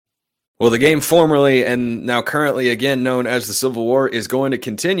Well, the game formerly and now currently again known as the Civil War is going to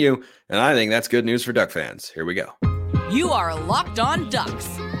continue, and I think that's good news for Duck fans. Here we go. You are Locked On Ducks,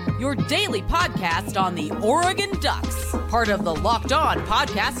 your daily podcast on the Oregon Ducks, part of the Locked On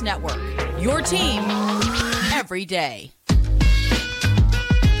Podcast Network, your team every day.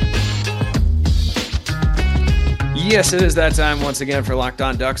 Yes, it is that time once again for Locked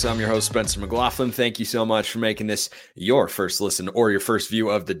On Ducks. I'm your host, Spencer McLaughlin. Thank you so much for making this your first listen or your first view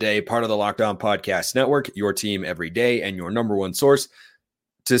of the day, part of the Locked On Podcast Network, your team every day, and your number one source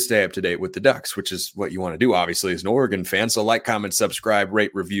to stay up to date with the Ducks, which is what you want to do, obviously, as an Oregon fan. So like, comment, subscribe,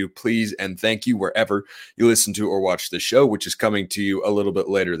 rate, review, please, and thank you wherever you listen to or watch the show, which is coming to you a little bit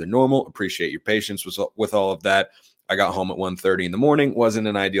later than normal. Appreciate your patience with all of that. I got home at 1:30 in the morning. Wasn't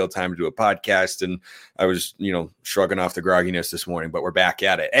an ideal time to do a podcast, and I was, shrugging off the grogginess this morning, but we're back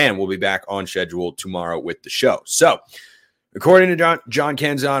at it, and we'll be back on schedule tomorrow with the show. So, according to John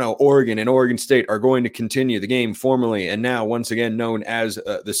Canzano, Oregon and Oregon State are going to continue the game formerly and now once again known as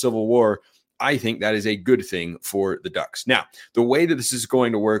the Civil War. I think that is a good thing for the Ducks. Now, the way that this is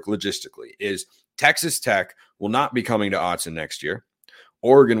going to work logistically is Texas Tech will not be coming to Autzen next year.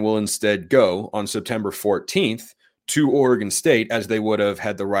 Oregon will instead go on September 14th to Oregon State, as they would have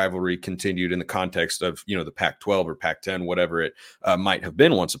had the rivalry continued in the context of, the Pac-12 or Pac-10, whatever it might have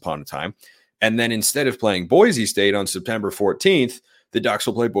been once upon a time. And then instead of playing Boise State on September 14th, the Ducks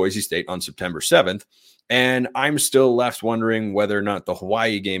will play Boise State on September 7th. And I'm still left wondering whether or not the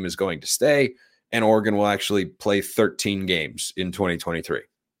Hawaii game is going to stay and Oregon will actually play 13 games in 2023.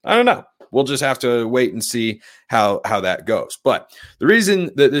 I don't know. We'll just have to wait and see how that goes. But the reason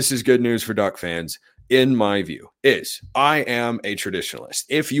that this is good news for Duck fans, in my view, is I am a traditionalist.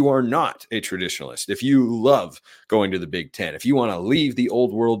 If you are not a traditionalist, if you love going to the Big Ten, if you want to leave the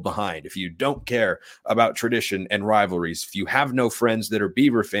old world behind, if you don't care about tradition and rivalries, if you have no friends that are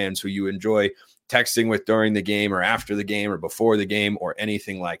Beaver fans who you enjoy texting with during the game or after the game or before the game or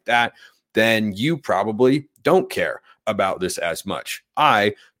anything like that, then you probably don't care about this as much.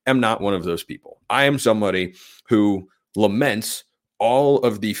 I am not one of those people. I am somebody who laments all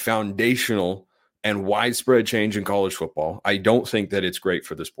of the foundational and widespread change in college football. I don't think that it's great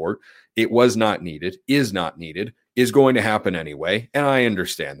for the sport. It was not needed, is not needed, is going to happen anyway. And I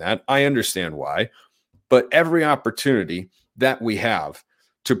understand that. I understand why. But every opportunity that we have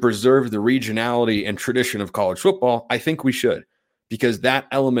to preserve the regionality and tradition of college football, I think we should, because that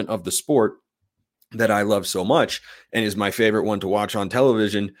element of the sport that I love so much and is my favorite one to watch on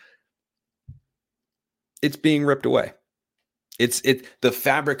television, it's being ripped away. The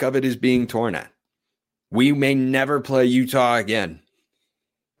fabric of it is being torn at. We may never play Utah again.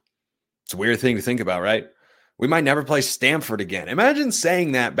 It's a weird thing to think about, right? We might never play Stanford again. Imagine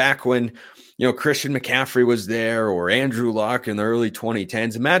saying that back when, Christian McCaffrey was there or Andrew Luck in the early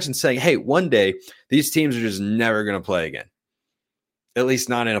 2010s. Imagine saying, hey, one day these teams are just never going to play again. At least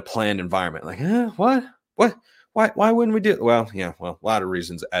not in a planned environment. Like, what? Why wouldn't we do it? Well, a lot of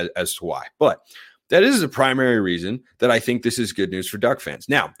reasons as to why. But that is a primary reason that I think this is good news for Duck fans.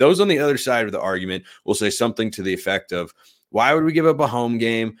 Now, those on the other side of the argument will say something to the effect of, why would we give up a home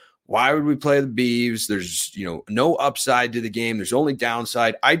game? Why would we play the Beavs? There's, no upside to the game. There's only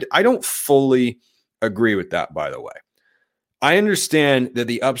downside. I don't fully agree with that, by the way. I understand that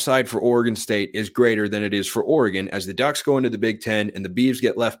the upside for Oregon State is greater than it is for Oregon as the Ducks go into the Big Ten and the Beavs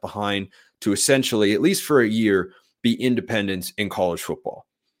get left behind to essentially, at least for a year, be independents in college football.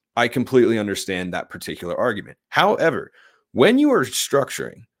 I completely understand that particular argument. However, when you are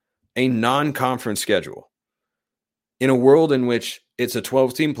structuring a non-conference schedule in a world in which it's a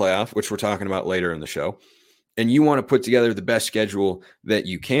 12-team playoff, which we're talking about later in the show, and you want to put together the best schedule that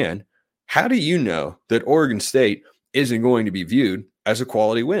you can, how do you know that Oregon State isn't going to be viewed as a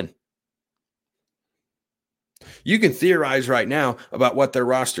quality win? You can theorize right now about what their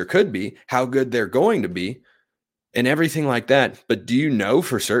roster could be, how good they're going to be, and everything like that. But do you know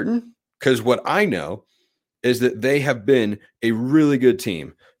for certain? Because what I know is that they have been a really good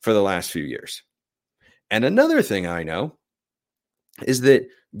team for the last few years. And another thing I know is that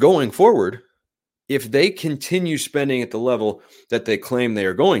going forward, if they continue spending at the level that they claim they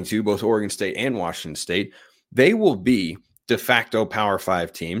are going to, both Oregon State and Washington State, they will be de facto Power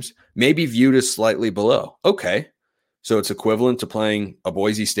 5 teams, maybe viewed as slightly below. Okay, so it's equivalent to playing a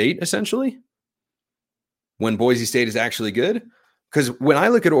Boise State, essentially, when Boise State is actually good? Because when I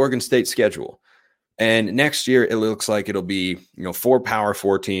look at Oregon State's schedule, and next year it looks like it'll be 4 Power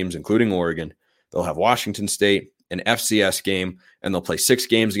 4 teams, including Oregon. They'll have Washington State, an FCS game, and they'll play 6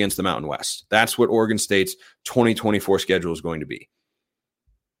 games against the Mountain West. That's what Oregon State's 2024 schedule is going to be.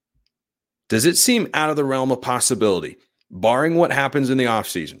 Does it seem out of the realm of possibility barring what happens in the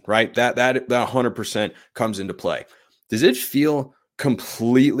offseason, right? That 100% comes into play. Does it feel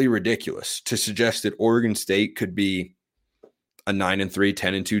completely ridiculous to suggest that Oregon State could be a 9-3,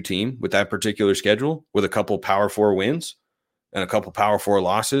 10-2 team with that particular schedule, with a couple Power 4 wins and a couple Power 4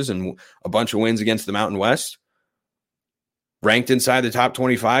 losses and a bunch of wins against the Mountain West, ranked inside the top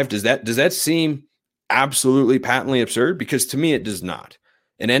 25? Does that seem absolutely patently absurd? Because to me, it does not.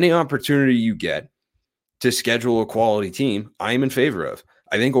 And any opportunity you get to schedule a quality team, I am in favor of.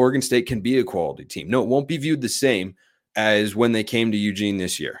 I think Oregon State can be a quality team. No, it won't be viewed the same as when they came to Eugene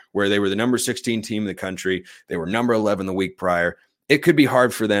this year, where they were the number 16 team in the country. They were number 11 the week prior. It could be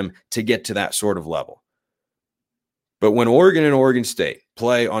hard for them to get to that sort of level. But when Oregon and Oregon State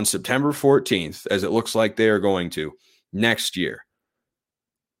play on September 14th, as it looks like they are going to next year,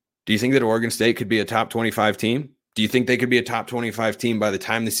 do you think that Oregon State could be a top 25 team? Do you think they could be a top 25 team by the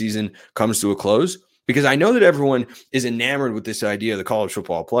time the season comes to a close? Because I know that everyone is enamored with this idea of the college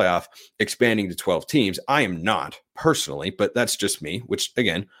football playoff expanding to 12 teams. I am not personally, but that's just me, which,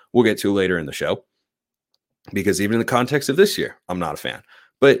 again, we'll get to later in the show. Because even in the context of this year, I'm not a fan.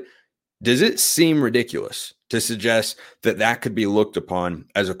 But does it seem ridiculous to suggest that that could be looked upon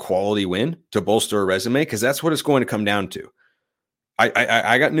as a quality win to bolster a resume? Because that's what it's going to come down to.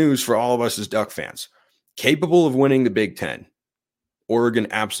 I got news for all of us as Duck fans. Capable of winning the Big Ten, Oregon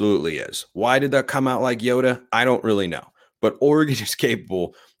absolutely is. Why did that come out like Yoda? I don't really know. But Oregon is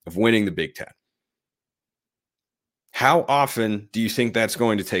capable of winning the Big Ten. How often do you think that's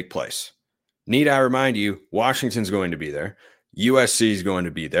going to take place? Need I remind you, Washington's going to be there. USC is going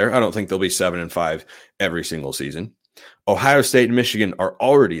to be there. I don't think they'll be 7-5 every single season. Ohio State and Michigan are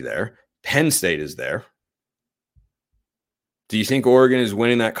already there. Penn State is there. Do you think Oregon is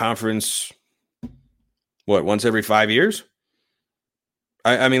winning that conference, once every 5 years?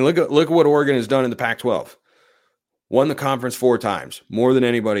 I mean, look at what Oregon has done in the Pac-12. Won the conference 4 times, more than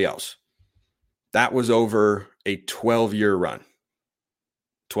anybody else. That was over a 12-year run.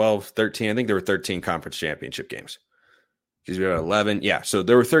 12, 13, I think there were 13 conference championship games. Because we had 11. Yeah, so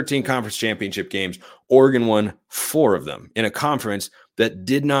there were 13 conference championship games. Oregon won 4 of them in a conference that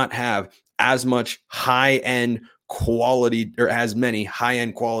did not have as much high-end quality, or as many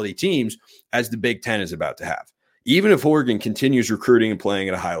high-end quality teams as the Big Ten is about to have. Even if Oregon continues recruiting and playing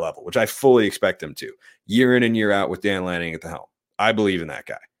at a high level, which I fully expect them to, year in and year out with Dan Lanning at the helm. I believe in that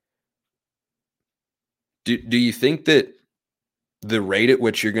guy. Do you think that the rate at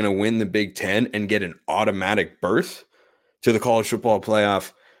which you're going to win the Big Ten and get an automatic berth to the college football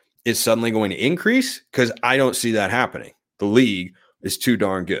playoff is suddenly going to increase? Because I don't see that happening. The league is too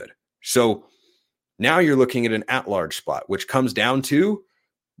darn good. So now you're looking at an at-large spot, which comes down to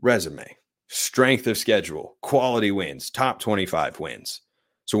resume, strength of schedule, quality wins, top 25 wins.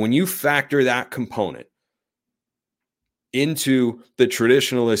 So when you factor that component into the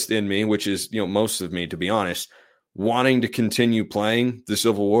traditionalist in me, which is, most of me, to be honest, wanting to continue playing the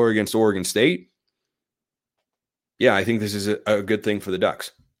Civil War against Oregon State, yeah, I think this is a good thing for the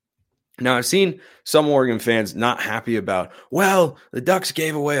Ducks. Now, I've seen some Oregon fans not happy about, the Ducks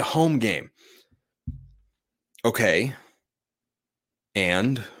gave away a home game. Okay.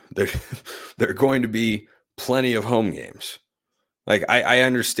 And there are going to be plenty of home games. Like, I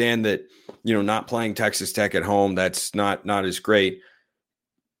understand that, not playing Texas Tech at home, that's not as great.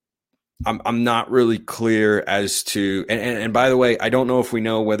 I'm not really clear as to, and by the way, I don't know if we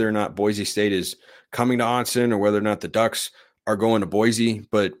know whether or not Boise State is coming to Autzen or whether or not the Ducks are going to Boise,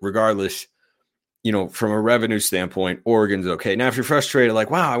 but regardless, from a revenue standpoint, Oregon's okay. Now, if you're frustrated, like,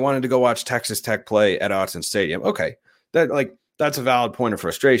 wow, I wanted to go watch Texas Tech play at Autzen Stadium. Okay. That's a valid point of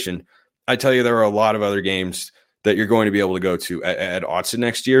frustration. I tell you, there are a lot of other games that you're going to be able to go to at Autzen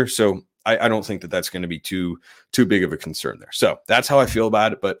next year. So I don't think that that's going to be too big of a concern there. So that's how I feel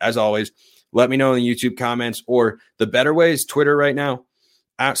about it. But as always, let me know in the YouTube comments, or the better way is Twitter right now,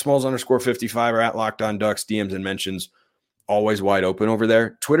 at @Smalls_55 or at Locked On Ducks. DMs and mentions always wide open over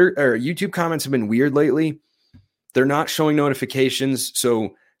there. Twitter or YouTube comments have been weird lately. They're not showing notifications.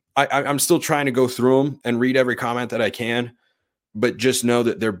 So I'm still trying to go through them and read every comment that I can, but just know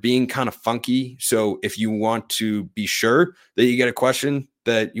that they're being kind of funky. So if you want to be sure that you get a question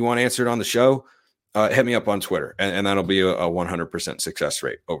that you want answered on the show, hit me up on Twitter, and that'll be a 100% success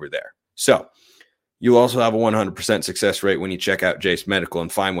rate over there. So you'll also have a 100% success rate when you check out Jace Medical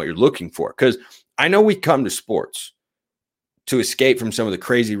and find what you're looking for. Because I know we come to sports to escape from some of the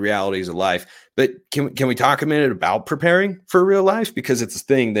crazy realities of life, but can we talk a minute about preparing for real life? Because it's a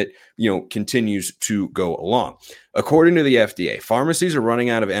thing that, continues to go along. According to the FDA, pharmacies are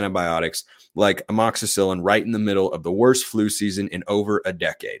running out of antibiotics like amoxicillin right in the middle of the worst flu season in over a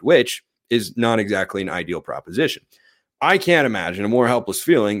decade, which is not exactly an ideal proposition. I can't imagine a more helpless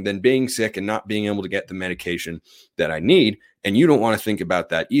feeling than being sick and not being able to get the medication that I need. And you don't want to think about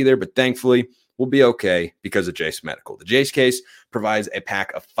that either. But thankfully, we'll be okay because of Jace Medical. The Jace case provides a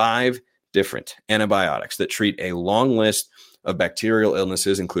pack of 5 different antibiotics that treat a long list of bacterial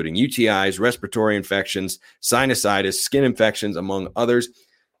illnesses, including UTIs, respiratory infections, sinusitis, skin infections, among others.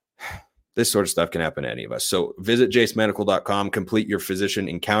 This sort of stuff can happen to any of us. So visit jacemedical.com, complete your physician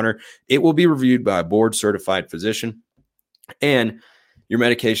encounter. It will be reviewed by a board-certified physician, and your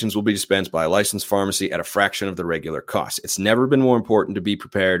medications will be dispensed by a licensed pharmacy at a fraction of the regular cost. It's never been more important to be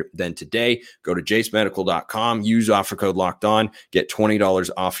prepared than today. Go to jacemedical.com, use offer code Locked On, get $20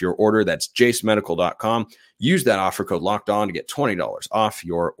 off your order. That's jacemedical.com. Use that offer code Locked On to get $20 off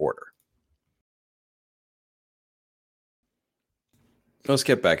your order. Let's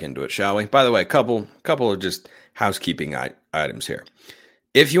get back into it, shall we? By the way, a couple of just housekeeping items here.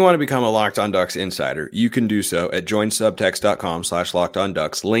 If you want to become a Locked On Ducks insider, you can do so at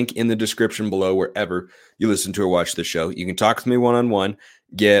joinsubtext.com/LockedOnDucks. Link in the description below wherever you listen to or watch the show. You can talk to me one-on-one,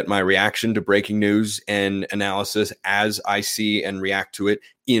 get my reaction to breaking news and analysis as I see and react to it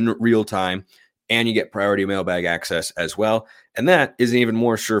in real time, and you get priority mailbag access as well. And that is an even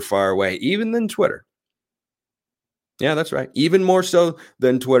more surefire way, even than Twitter. Yeah, that's right. Even more so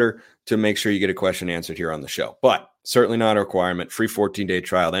than Twitter to make sure you get a question answered here on the show. But certainly not a requirement. Free 14-day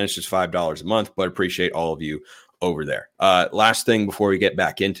trial. Then it's just $5 a month, but appreciate all of you over there. Last thing before we get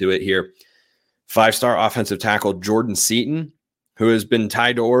back into it here. 5-star offensive tackle Jordan Seaton, who has been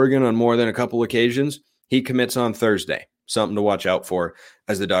tied to Oregon on more than a couple occasions. He commits on Thursday. Something to watch out for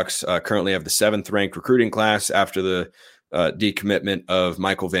as the Ducks currently have the 7th-ranked recruiting class after the decommitment of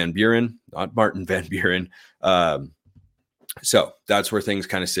Michael Van Buren, not Martin Van Buren. So that's where things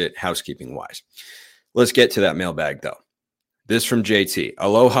kind of sit housekeeping wise. Let's get to that mailbag though. This from JT.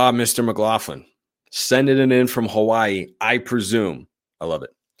 Aloha, Mr. McLaughlin. Sending it in from Hawaii, I presume. I love it.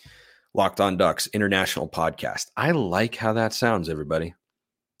 Locked On Ducks International Podcast. I like how that sounds, everybody.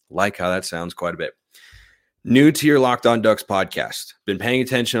 Like how that sounds quite a bit. New to your Locked On Ducks podcast. Been paying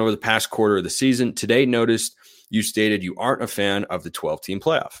attention over the past quarter of the season. Today noticed you stated you aren't a fan of the 12-team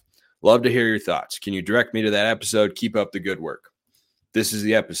playoff. Love to hear your thoughts. Can you direct me to that episode? Keep up the good work. This is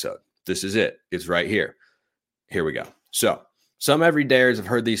the episode. This is it. It's right here. Here we go. So some everydayers have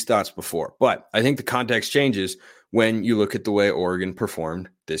heard these thoughts before, but I think the context changes when you look at the way Oregon performed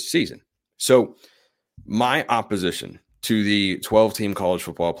this season. So my opposition to the 12-team college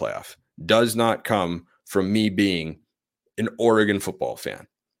football playoff does not come from me being an Oregon football fan.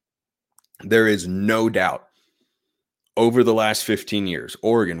 There is no doubt over the last 15 years,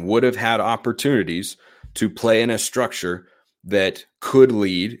 Oregon would have had opportunities to play in a structure that could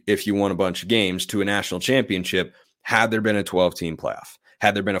lead, if you won a bunch of games, to a national championship had there been a 12-team playoff.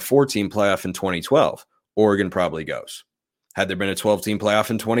 Had there been a 4-team playoff in 2012, Oregon probably goes. Had there been a 12-team playoff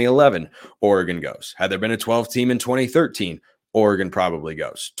in 2011, Oregon goes. Had there been a 12-team in 2013, Oregon probably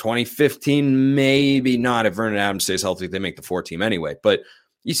goes. 2015, maybe not. If Vernon Adams stays healthy, they make the 4-team anyway. But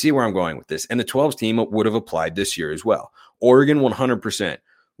you see where I'm going with this. And the 12 team would have applied this year as well. Oregon 100%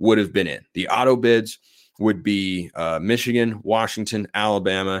 would have been in. The auto bids would be Michigan, Washington,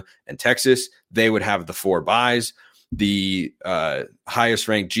 Alabama, and Texas. They would have the 4 buys. The highest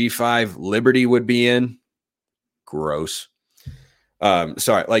ranked G5, Liberty, would be in. Gross.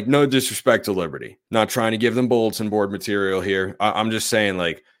 Sorry, like no disrespect to Liberty. Not trying to give them bulletin board material here. I'm just saying,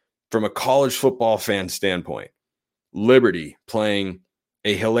 like, from a college football fan standpoint, Liberty playing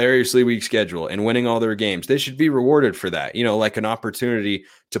a hilariously weak schedule and winning all their games, they should be rewarded for that. You know, like an opportunity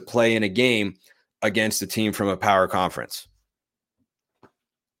to play in a game against a team from a power conference.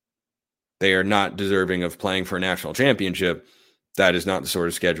 They are not deserving of playing for a national championship. That is not the sort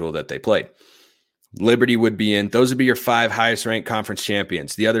of schedule that they played. Liberty would be in. Those would be your 5 highest ranked conference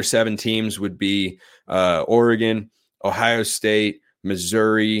champions. The other 7 teams would be Oregon, Ohio State,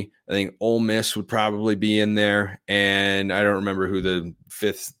 Missouri. I think Ole Miss would probably be in there. And I don't remember who the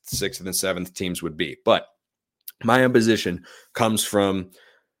 5th, 6th, and 7th teams would be. But my opposition comes from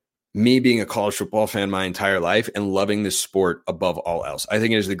me being a college football fan my entire life and loving this sport above all else. I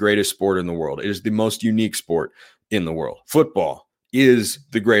think it is the greatest sport in the world. It is the most unique sport in the world. Football is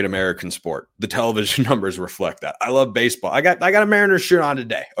the great American sport. The television numbers reflect that. I love baseball. I got a Mariners shirt on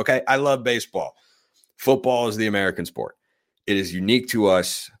today. Okay. I love baseball. Football is the American sport. It is unique to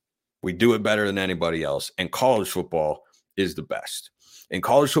us. We do it better than anybody else. And college football is the best. And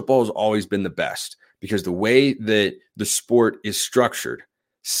college football has always been the best because the way that the sport is structured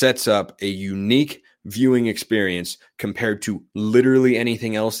sets up a unique viewing experience compared to literally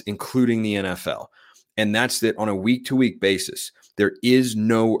anything else, including the NFL. And that's that on a week-to-week basis, there is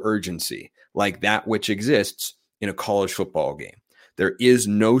no urgency like that which exists in a college football game. There is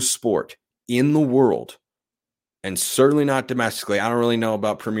no sport in the world, and certainly not domestically. I don't really know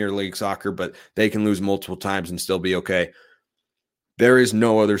about Premier League soccer, but they can lose multiple times and still be okay. There is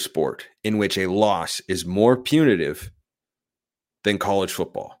no other sport in which a loss is more punitive than college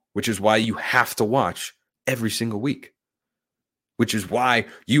football, which is why you have to watch every single week, which is why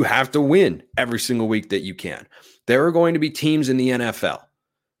you have to win every single week that you can. There are going to be teams in the NFL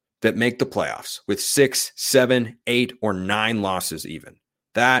that make the playoffs with 6, 7, 8, or 9 losses even.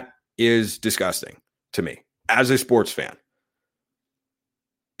 That is disgusting to me as a sports fan,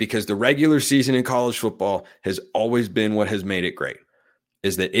 because the regular season in college football has always been what has made it great,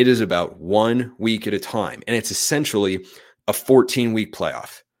 is that it is about 1 week at a time. And it's essentially a 14-week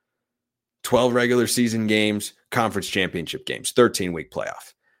playoff, 12 regular season games, conference championship games, 13-week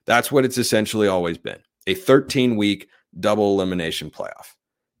playoff. That's what it's essentially always been, a 13-week double elimination playoff.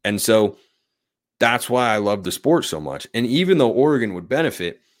 And so that's why I love the sport so much. And even though Oregon would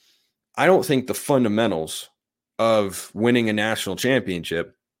benefit, I don't think the fundamentals of winning a national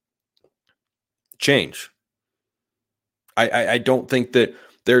championship change. I don't think that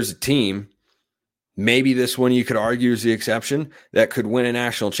there's a team, maybe this one you could argue is the exception, that could win a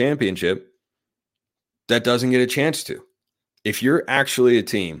national championship that doesn't get a chance to. If you're actually a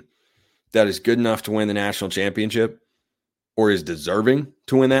team that is good enough to win the national championship or is deserving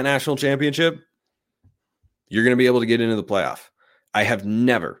to win that national championship, you're going to be able to get into the playoff. I have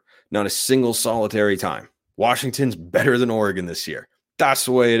never, not a single solitary time, Washington's better than Oregon this year. That's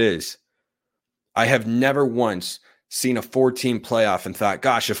the way it is. I have never once seen a 4-team playoff and thought,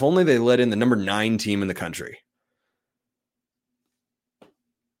 gosh, if only they let in the number 9 team in the country.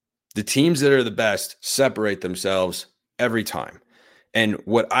 The teams that are the best separate themselves every time. And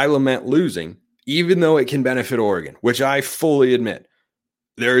what I lament losing, even though it can benefit Oregon, which I fully admit,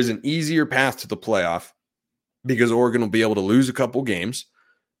 there is an easier path to the playoff because Oregon will be able to lose a couple games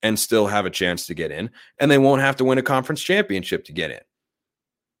and still have a chance to get in, and they won't have to win a conference championship to get in,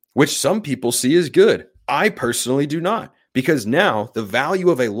 which some people see as good. I personally do not, because now the value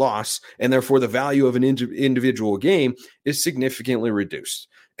of a loss and therefore the value of an individual game is significantly reduced.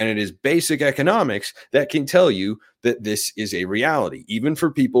 And it is basic economics that can tell you that this is a reality, even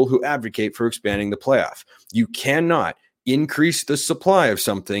for people who advocate for expanding the playoff. You cannot increase the supply of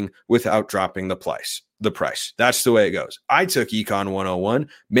something without dropping the price. That's the way it goes. I took Econ 101.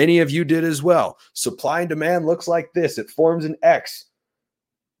 Many of you did as well. Supply and demand looks like this. It forms an X.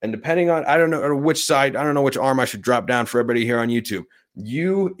 And depending on, I don't know which side, I don't know which arm I should drop down for everybody here on YouTube.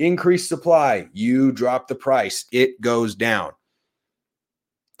 You increase supply, you drop the price, it goes down.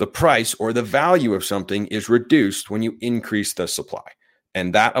 The price or the value of something is reduced when you increase the supply.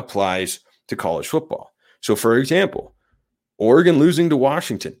 And that applies to college football. So for example, Oregon losing to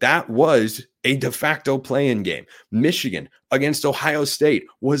Washington, that was a de facto play-in game. Michigan against Ohio State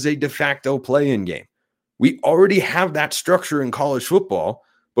was a de facto play-in game. We already have that structure in college football,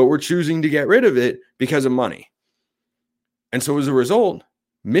 but we're choosing to get rid of it because of money. And so as a result,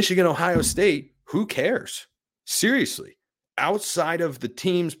 Michigan, Ohio State, who cares? Seriously, outside of the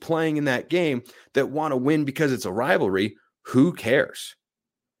teams playing in that game that want to win because it's a rivalry, who cares?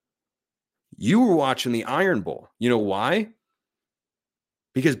 You were watching the Iron Bowl. You know why?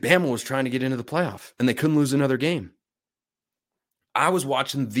 Because Bama was trying to get into the playoff and they couldn't lose another game. I was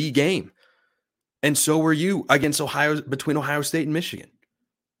watching the game. And so were you against between Ohio State and Michigan.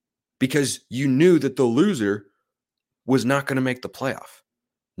 Because you knew that the loser was not going to make the playoff.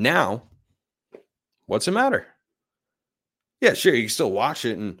 Now, what's the matter? Yeah, sure, you can still watch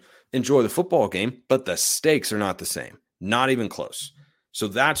it and enjoy the football game, but the stakes are not the same. Not even close. So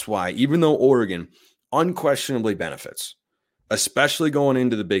that's why, even though Oregon unquestionably benefits, especially going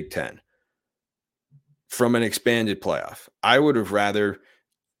into the Big Ten, from an expanded playoff, I would have rather,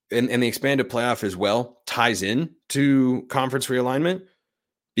 and the expanded playoff as well ties in to conference realignment,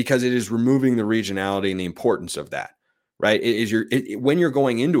 because it is removing the regionality and the importance of that, right? When you're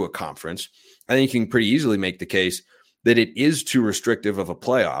going into a conference, I think you can pretty easily make the case that it is too restrictive of a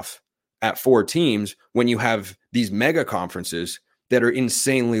playoff at 4 teams when you have these mega conferences that are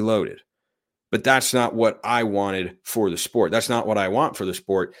insanely loaded. But that's not what I wanted for the sport. That's not what I want for the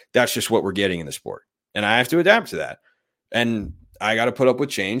sport. That's just what we're getting in the sport. And I have to adapt to that. And I got to put up with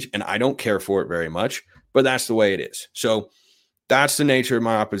change, and I don't care for it very much, but that's the way it is. So that's the nature of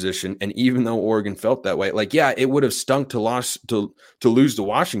my opposition. And even though Oregon felt that way, like, yeah, it would have stunk to lose to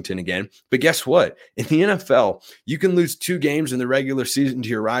Washington again. But guess what? In the NFL, you can lose 2 games in the regular season to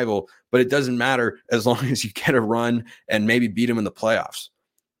your rival, but it doesn't matter as long as you get a run and maybe beat them in the playoffs.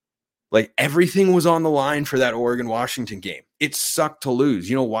 Like, everything was on the line for that Oregon-Washington game. It sucked to lose.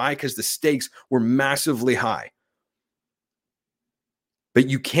 You know why? Because the stakes were massively high. But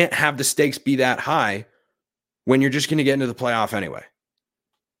you can't have the stakes be that high when you're just going to get into the playoff anyway.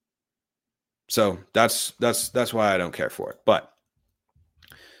 So that's why I don't care for it. But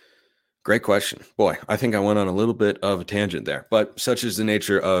great question. Boy, I think I went on a little bit of a tangent there, but such is the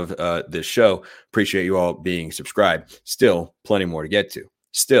nature of this show. Appreciate you all being subscribed. Still plenty more to get to.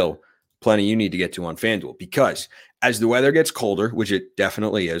 Still plenty you need to get to on FanDuel, because as the weather gets colder, which it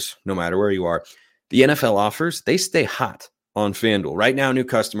definitely is, no matter where you are, the NFL offers, they stay hot on FanDuel. Right now, new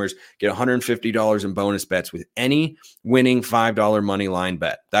customers get $150 in bonus bets with any winning $5 money line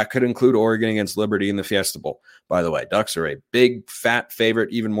bet. That could include Oregon against Liberty in the Fiesta Bowl. By the way, Ducks are a big, fat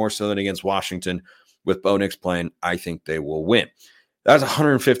favorite, even more so than against Washington. With Bo Nix playing, I think they will win. That's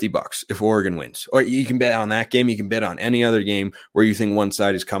 $150 if Oregon wins. Or you can bet on that game. You can bet on any other game where you think one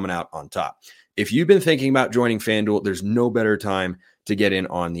side is coming out on top. If you've been thinking about joining FanDuel, there's no better time to get in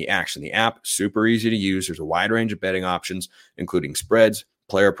on the action. The app, super easy to use. There's a wide range of betting options, including spreads,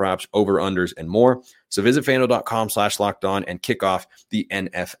 player props, over-unders, and more. So visit FanDuel.com/lockedon and kick off the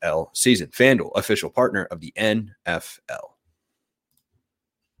NFL season. FanDuel, official partner of the NFL.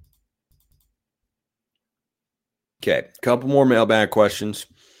 Okay, a couple more mailbag questions.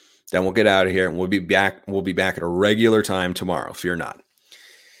 Then we'll get out of here, and we'll be back at a regular time tomorrow. Fear not.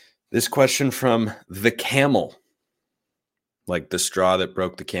 This question from the Camel. Like the straw that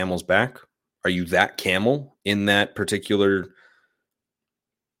broke the camel's back? Are you that camel in that particular?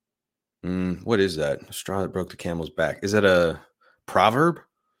 What is that? A straw that broke the camel's back. Is that a proverb?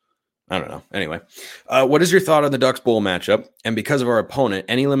 I don't know. Anyway, what is your thought on the Ducks Bowl matchup? And because of our opponent,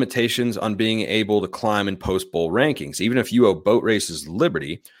 any limitations on being able to climb in post-bowl rankings? Even if UO boat races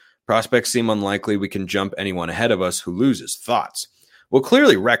Liberty, prospects seem unlikely we can jump anyone ahead of us who loses. Thoughts? Well,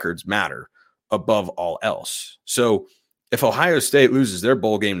 clearly records matter above all else. So if Ohio State loses their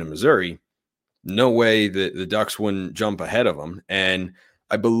bowl game to Missouri, no way that the Ducks wouldn't jump ahead of them. And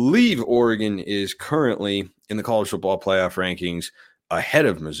I believe Oregon is currently in the college football playoff rankings ahead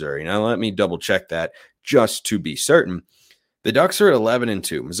of Missouri. Now, let me double check that just to be certain. The Ducks are at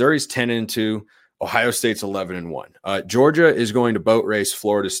 11-2. Missouri's 10-2. Ohio State's 11-1. Georgia is going to boat race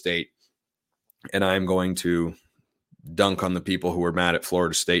Florida State, and I'm going to dunk on the people who were mad at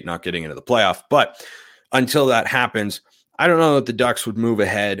Florida State not getting into the playoff. But until that happens, I don't know that the Ducks would move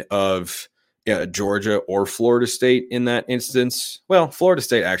ahead of Georgia or Florida State in that instance. Well, Florida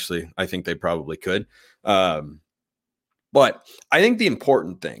State, actually, I think they probably could. But I think the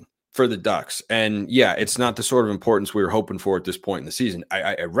important thing for the Ducks, and yeah, it's not the sort of importance we were hoping for at this point in the season.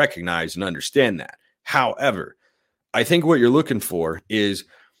 I recognize and understand that. However, I think what you're looking for is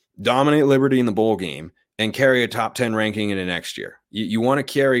dominate Liberty in the bowl game and carry a top 10 ranking into next year. You want to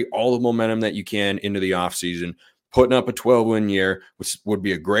carry all the momentum that you can into the offseason. Putting up a 12-win year, which would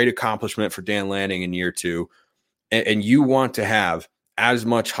be a great accomplishment for Dan Lanning in year 2. And you want to have as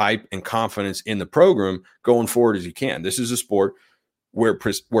much hype and confidence in the program going forward as you can. This is a sport where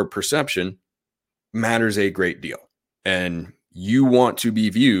perception matters a great deal. And you want to be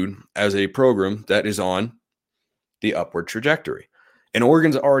viewed as a program that is on the upward trajectory. And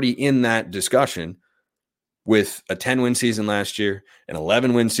Oregon's already in that discussion with a 10-win season last year, an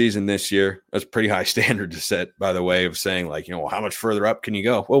 11-win season this year. That's a pretty high standard to set, by the way, of saying, like, well, how much further up can you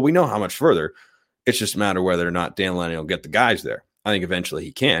go? Well, we know how much further. It's just a matter of whether or not Dan Lanning will get the guys there. I think eventually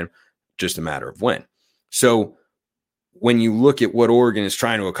he can, just a matter of when. So when you look at what Oregon is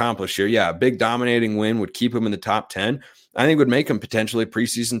trying to accomplish here, yeah, a big dominating win would keep them in the top 10. I think would make them potentially a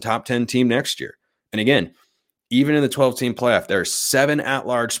preseason top 10 team next year. And again, even in the 12-team playoff, there are 7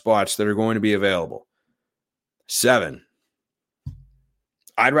 at-large spots that are going to be available. 7.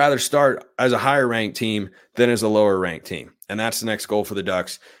 I'd rather start as a higher ranked team than as a lower ranked team. And that's the next goal for the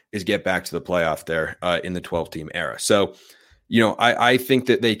Ducks, is get back to the playoff there in the 12-team era. So, I think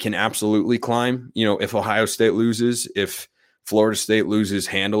that they can absolutely climb. If Ohio State loses, if Florida State loses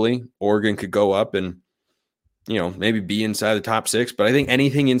handily, Oregon could go up and, maybe be inside the top 6. But I think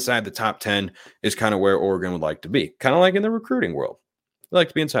anything inside the top 10 is kind of where Oregon would like to be. Kind of like in the recruiting world. They like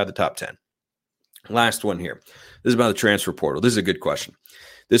to be inside the top 10. Last one here. This is about the transfer portal. This is a good question.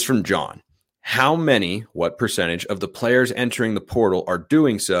 This is from John. What percentage of the players entering the portal are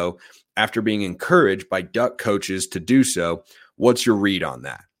doing so after being encouraged by Duck coaches to do so? What's your read on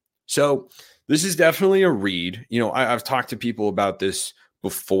that? So this is definitely a read. I've talked to people about this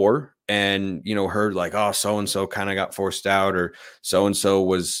before and, heard like, oh, so-and-so kind of got forced out, or so-and-so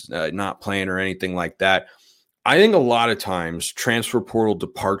was not playing or anything like that. I think a lot of times transfer portal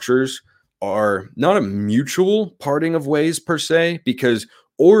departures are not a mutual parting of ways per se, because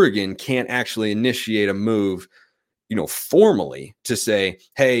Oregon can't actually initiate a move, formally to say,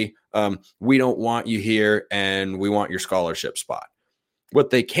 hey, we don't want you here and we want your scholarship spot. What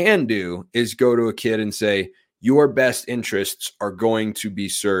they can do is go to a kid and say, your best interests are going to be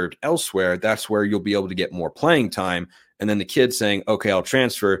served elsewhere. That's where you'll be able to get more playing time. And then the kid saying, okay, I'll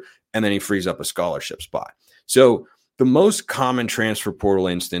transfer. And then he frees up a scholarship spot. So the most common transfer portal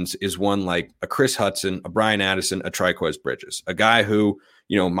instance is one like a Chris Hudson, a Brian Addison, a Triquez Bridges, a guy who,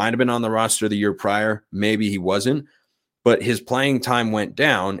 might have been on the roster the year prior. Maybe he wasn't, but his playing time went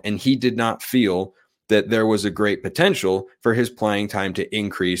down and he did not feel that there was a great potential for his playing time to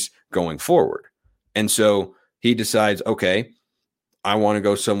increase going forward. And so he decides, okay, I want to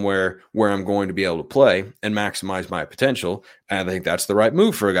go somewhere where I'm going to be able to play and maximize my potential. And I think that's the right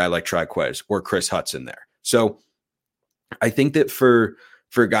move for a guy like Triquez or Chris Hudson there. So I think that for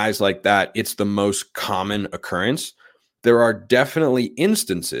guys like that, it's the most common occurrence. There are definitely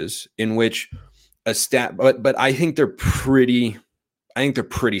instances in which but I think they're pretty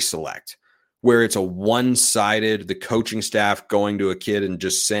select, where it's a one-sided, the coaching staff going to a kid and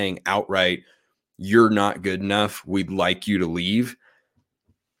just saying outright, you're not good enough, we'd like you to leave.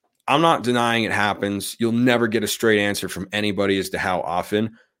 I'm not denying it happens. You'll never get a straight answer from anybody as to how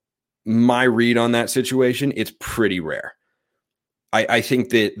often. My read on that situation, it's pretty rare. I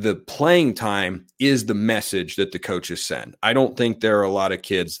think that the playing time is the message that the coaches send. I don't think there are a lot of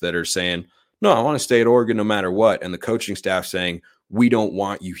kids that are saying, no, I want to stay at Oregon no matter what, and the coaching staff saying, we don't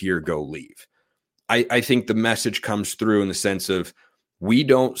want you here, go leave. I think the message comes through in the sense of, we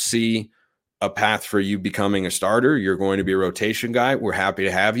don't see a path for you becoming a starter. You're going to be a rotation guy. We're happy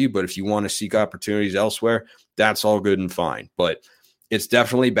to have you, but if you want to seek opportunities elsewhere, that's all good and fine. But it's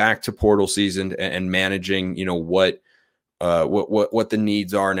definitely back to portal season and managing, what the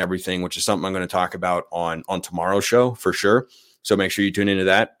needs are and everything, which is something I'm going to talk about on tomorrow's show for sure. So make sure you tune into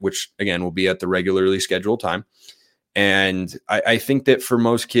that, which again will be at the regularly scheduled time. And I think that for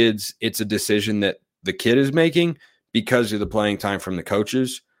most kids, it's a decision that the kid is making because of the playing time from the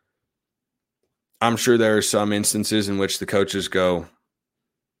coaches. I'm sure there are some instances in which the coaches go,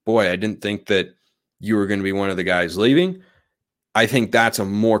 boy, I didn't think that you were going to be one of the guys leaving. I think that's a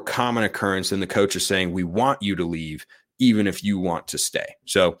more common occurrence than the coaches saying, we want you to leave, even if you want to stay.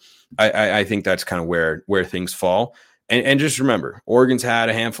 So I think that's kind of where things fall. And just remember, Oregon's had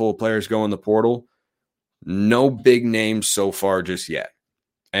a handful of players go in the portal. No big names so far just yet.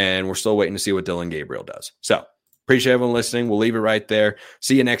 And we're still waiting to see what Dylan Gabriel does. So appreciate everyone listening. We'll leave it right there.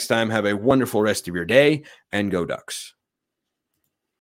 See you next time. Have a wonderful rest of your day and go Ducks.